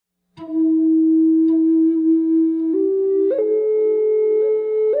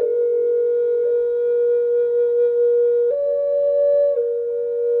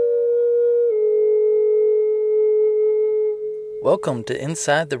Welcome to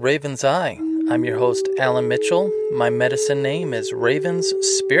Inside the Raven's Eye. I'm your host, Alan Mitchell. My medicine name is Raven's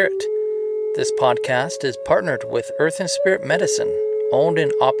Spirit. This podcast is partnered with Earth and Spirit Medicine, owned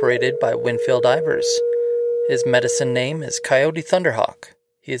and operated by Winfield Ivers. His medicine name is Coyote Thunderhawk.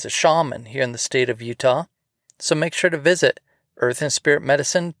 He is a shaman here in the state of Utah, so make sure to visit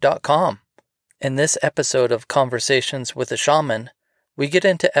earthandspiritmedicine.com. In this episode of Conversations with a Shaman, we get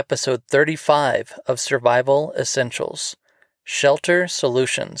into episode 35 of Survival Essentials, Shelter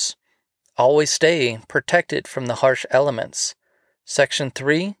Solutions. Always stay protected from the harsh elements. Section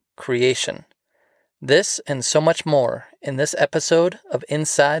 3, Creation. This and so much more in this episode of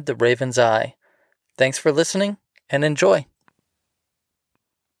Inside the Raven's Eye. Thanks for listening and enjoy.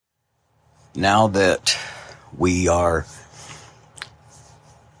 Now that we are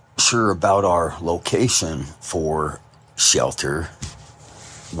sure about our location for shelter,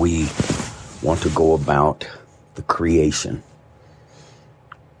 we want to go about the creation.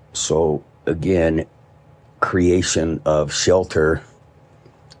 So again, creation of shelter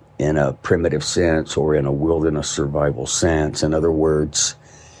in a primitive sense or in a wilderness survival sense. In other words,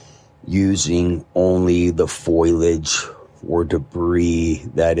 using only the foliage or debris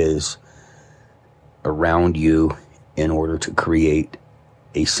that is around you in order to create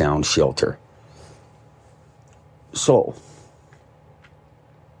a sound shelter. So,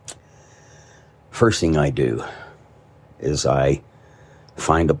 first thing I do is I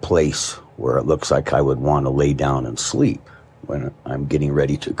find a place where it looks like I would want to lay down and sleep when I'm getting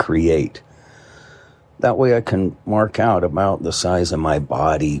ready to create. That way I can mark out about the size of my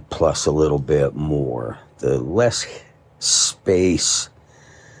body plus a little bit more. The less space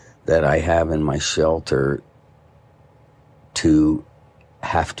that I have in my shelter to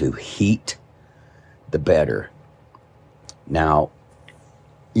have to heat, the better. Now,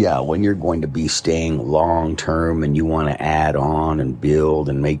 yeah, when you're going to be staying long term and you want to add on and build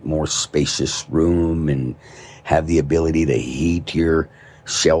and make more spacious room and have the ability to heat your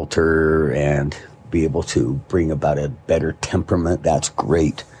shelter and be able to bring about a better temperament, that's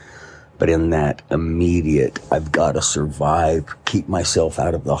great. But in that immediate, I've got to survive, keep myself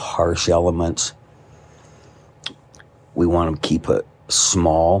out of the harsh elements, we want to keep it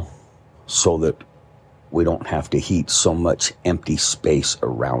small so that we don't have to heat so much empty space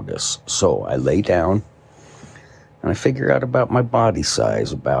around us. So I lay down and I figure out about my body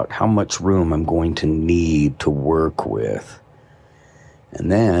size, about how much room I'm going to need to work with.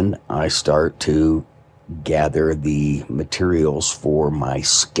 And then I start to gather the materials for my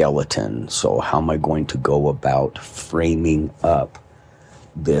skeleton. So how am I going to go about framing up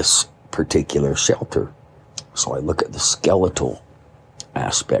this particular shelter? So I look at the skeletal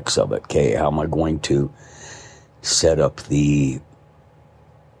aspects of it. Okay, how am I going to set up the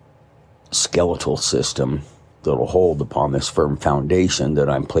skeletal system that'll hold upon this firm foundation that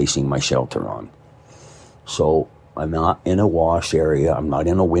I'm placing my shelter on? So I'm not in a wash area. I'm not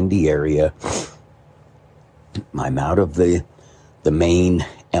in a windy area. I'm out of the main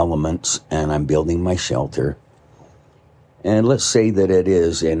elements and I'm building my shelter. And let's say that it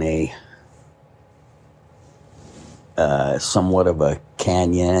is in a somewhat of a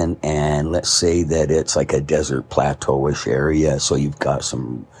canyon, and let's say that it's like a desert plateau-ish area, so you've got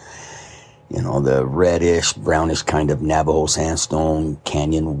some, the reddish, brownish kind of Navajo sandstone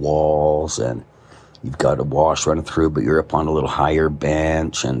canyon walls, and you've got a wash running through, but you're up on a little higher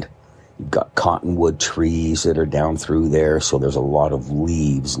bench, and you've got cottonwood trees that are down through there, so there's a lot of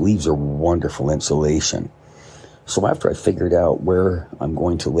leaves. Leaves are wonderful insulation. So after I figured out where I'm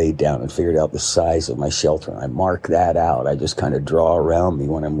going to lay down and figured out the size of my shelter, I mark that out. I just kind of draw around me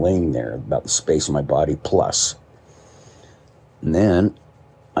when I'm laying there about the space of my body plus. And then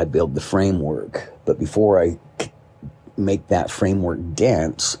I build the framework. But before I make that framework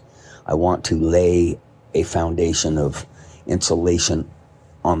dense, I want to lay a foundation of insulation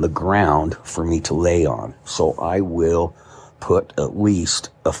on the ground for me to lay on. So I will put at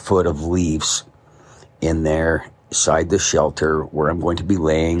least a foot of leaves in there beside the shelter where I'm going to be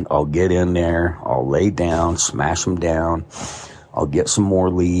laying. I'll get in there, I'll lay down, smash them down. I'll get some more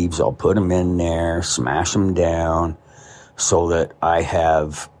leaves, I'll put them in there, smash them down, so that I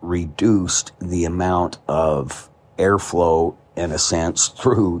have reduced the amount of airflow, in a sense,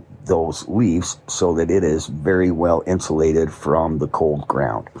 through those leaves so that it is very well insulated from the cold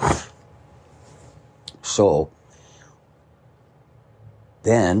ground. So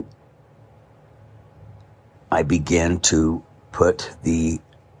then I begin to put the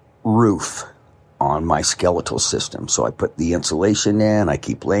roof on my skeletal system. So I put the insulation in, I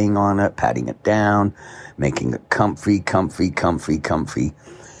keep laying on it, patting it down, making it comfy.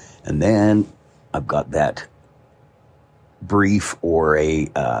 And then I've got that brief or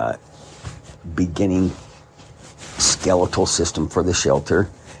a beginning skeletal system for the shelter,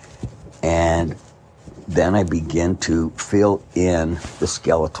 and then I begin to fill in the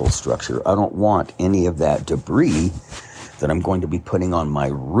skeletal structure. I don't want any of that debris that I'm going to be putting on my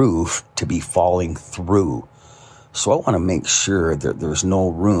roof to be falling through. So I want to make sure that there's no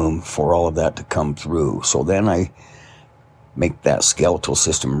room for all of that to come through. So then I make that skeletal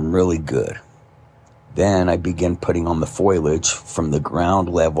system really good. Then I begin putting on the foliage from the ground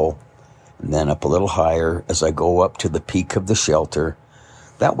level and then up a little higher as I go up to the peak of the shelter.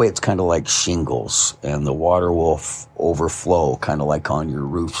 That way it's kind of like shingles, and the water will overflow, kind of like on your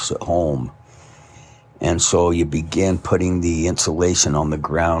roofs at home. And so you begin putting the insulation on the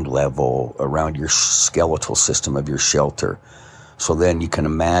ground level around your skeletal system of your shelter. So then you can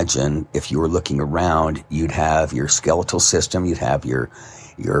imagine, if you were looking around, you'd have your skeletal system, you'd have your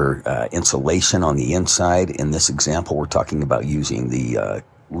insulation on the inside. In this example, we're talking about using the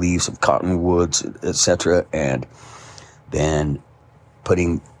leaves of cottonwoods, etc. And then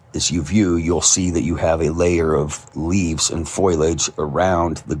putting, as you view, you'll see that you have a layer of leaves and foliage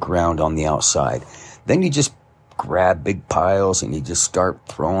around the ground on the outside. Then you just grab big piles and you just start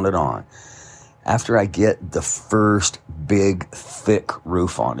throwing it on. After I get the first big, thick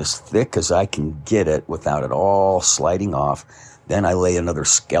roof on, as thick as I can get it without it all sliding off, then I lay another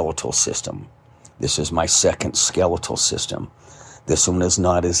skeletal system. This is my second skeletal system. This one is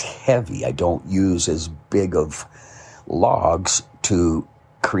not as heavy. I don't use as big of logs to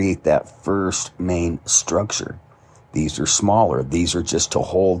create that first main structure. These are smaller. These are just to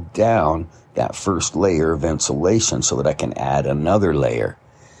hold down that first layer of insulation so that I can add another layer.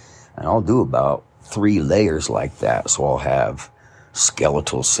 And I'll do about 3 layers like that. So I'll have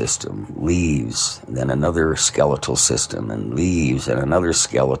skeletal system, leaves, and then another skeletal system, and leaves, and another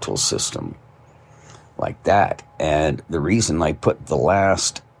skeletal system, like that. And the reason I put the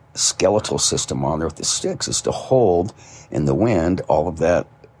last skeletal system on there with the sticks is to hold in the wind all of that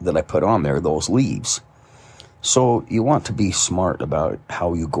I put on there, those leaves. So you want to be smart about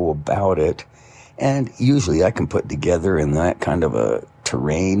how you go about it. And usually I can put together in that kind of a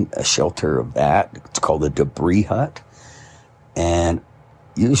terrain, a shelter of that. It's called a debris hut. And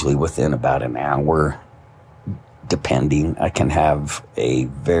usually within about an hour, depending, I can have a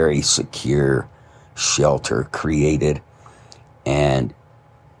very secure shelter created, and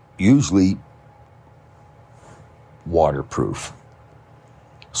usually waterproof.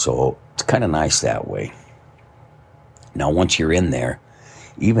 So it's kind of nice that way. Now, once you're in there,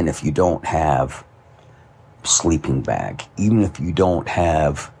 even if you don't have sleeping bag, even if you don't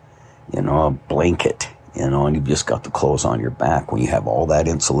have, a blanket, and you've just got the clothes on your back, when you have all that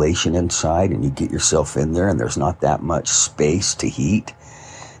insulation inside and you get yourself in there and there's not that much space to heat,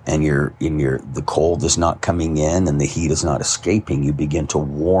 and the cold is not coming in and the heat is not escaping, you begin to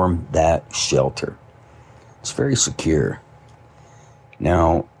warm that shelter. It's very secure.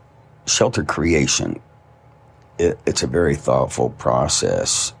 Now, shelter creation, it's a very thoughtful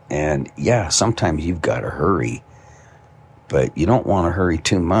process. And yeah, sometimes you've got to hurry, but you don't want to hurry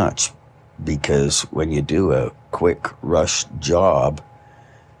too much, because when you do a quick rush job,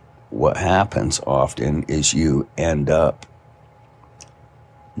 what happens often is you end up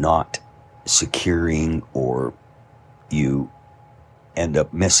not securing, or you end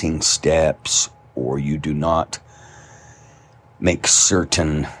up missing steps, or you do not make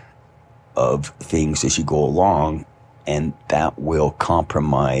certain of things as you go along, and that will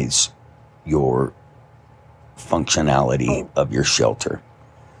compromise your functionality of your shelter.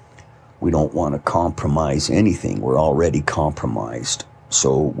 We don't want to compromise anything. We're already compromised.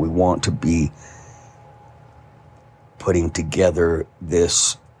 So we want to be putting together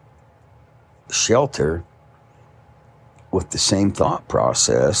this shelter with the same thought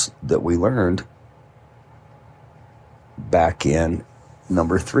process that we learned back in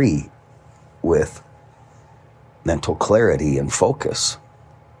number 3 with mental clarity and focus.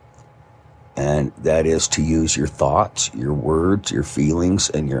 And that is to use your thoughts, your words, your feelings,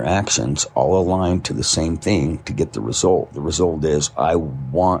 and your actions all aligned to the same thing to get the result. The result is, I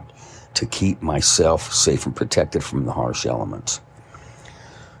want to keep myself safe and protected from the harsh elements.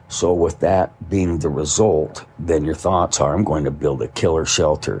 So with that being the result, then your thoughts are, I'm going to build a killer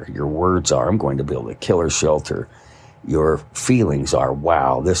shelter. Your words are, I'm going to build a killer shelter. Your feelings are,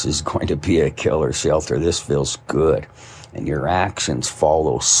 wow, this is going to be a killer shelter. This feels good. And your actions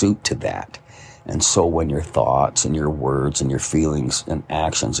follow suit to that. And so when your thoughts and your words and your feelings and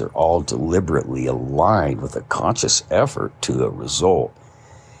actions are all deliberately aligned with a conscious effort to a result,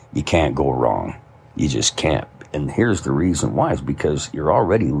 you can't go wrong. You just can't. And here's the reason why, is because you're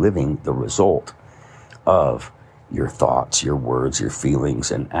already living the result of your thoughts, your words, your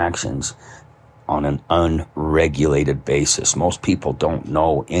feelings, and actions on an unregulated basis. Most people don't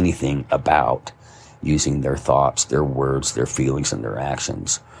know anything about using their thoughts, their words, their feelings, and their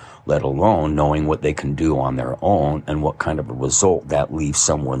actions, let alone knowing what they can do on their own and what kind of a result that leaves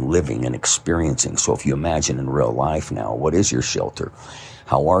someone living and experiencing. So if you imagine in real life now, what is your shelter?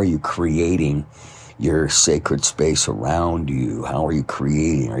 How are you creating your sacred space around you? How are you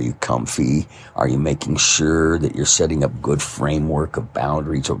creating? Are you comfy? Are you making sure that you're setting up good framework of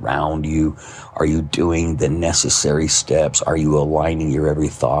boundaries around you? Are you doing the necessary steps? Are you aligning your every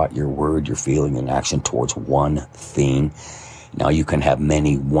thought, your word, your feeling, and action towards one thing? Now you can have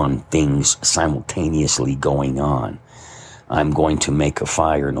many one things simultaneously going on. I'm going to make a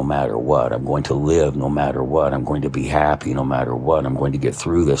fire no matter what. I'm going to live no matter what. I'm going to be happy no matter what. I'm going to get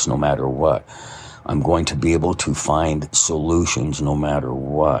through this no matter what. I'm going to be able to find solutions no matter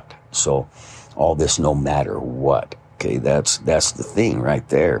what. So all this no matter what. Okay, that's the thing right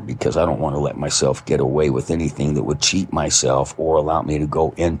there, because I don't want to let myself get away with anything that would cheat myself or allow me to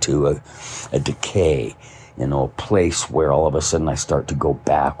go into a decay, a place where all of a sudden I start to go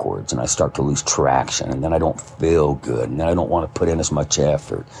backwards and I start to lose traction, and then I don't feel good, and then I don't want to put in as much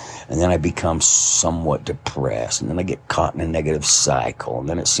effort, and then I become somewhat depressed, and then I get caught in a negative cycle, and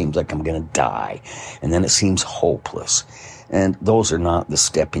then it seems like I'm going to die, and then it seems hopeless. And those are not the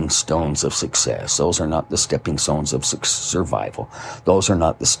stepping stones of success. Those are not the stepping stones of survival. Those are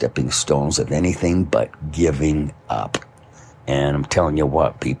not the stepping stones of anything but giving up. And I'm telling you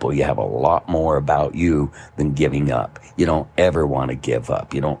what, people, you have a lot more about you than giving up. You don't ever want to give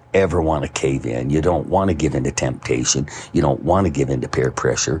up. You don't ever want to cave in. You don't want to give in to temptation. You don't want to give in to peer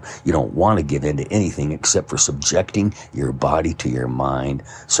pressure. You don't want to give in to anything except for subjecting your body to your mind,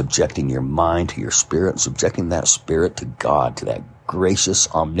 subjecting your mind to your spirit, subjecting that spirit to God, to that gracious,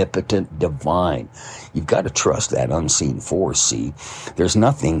 omnipotent, divine. You've got to trust that unseen force, see? There's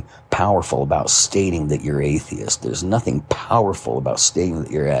nothing powerful about stating that you're atheist. There's nothing powerful about stating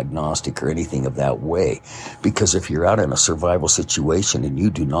that you're agnostic or anything of that way. Because if you're out in a survival situation and you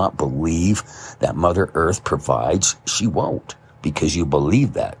do not believe that Mother Earth provides, she won't. Because you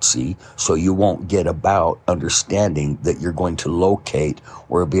believe that, see? So you won't get about understanding that you're going to locate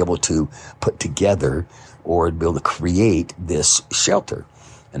or be able to put together or be able to create this shelter.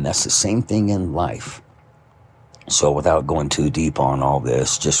 And that's the same thing in life. So without going too deep on all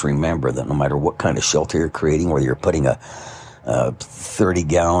this, just remember that no matter what kind of shelter you're creating, whether you're putting a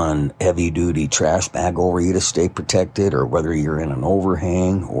 30-gallon heavy-duty trash bag over you to stay protected, or whether you're in an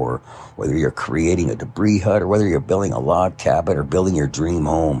overhang, or whether you're creating a debris hut, or whether you're building a log cabin or building your dream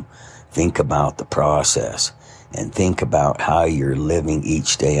home, think about the process. And think about how you're living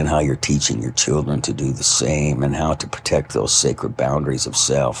each day and how you're teaching your children to do the same and how to protect those sacred boundaries of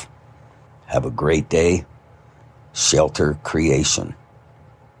self. Have a great day. Shelter creation.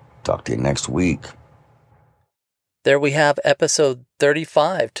 Talk to you next week. There we have episode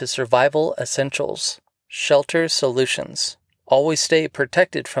 35 to Survival Essentials. Shelter Solutions. Always stay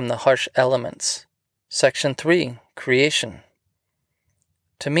protected from the harsh elements. Section 3, Creation.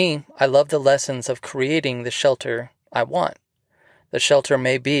 To me, I love the lessons of creating the shelter I want. The shelter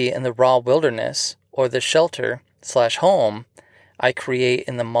may be in the raw wilderness, or the shelter/home I create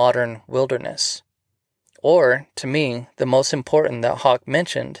in the modern wilderness. Or, to me, the most important that Hawk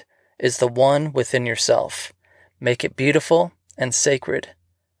mentioned is the one within yourself. Make it beautiful and sacred.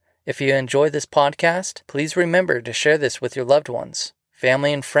 If you enjoy this podcast, please remember to share this with your loved ones,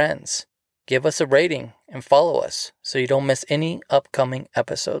 family, and friends. Give us a rating and follow us so you don't miss any upcoming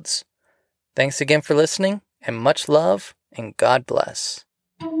episodes. Thanks again for listening, and much love, and God bless.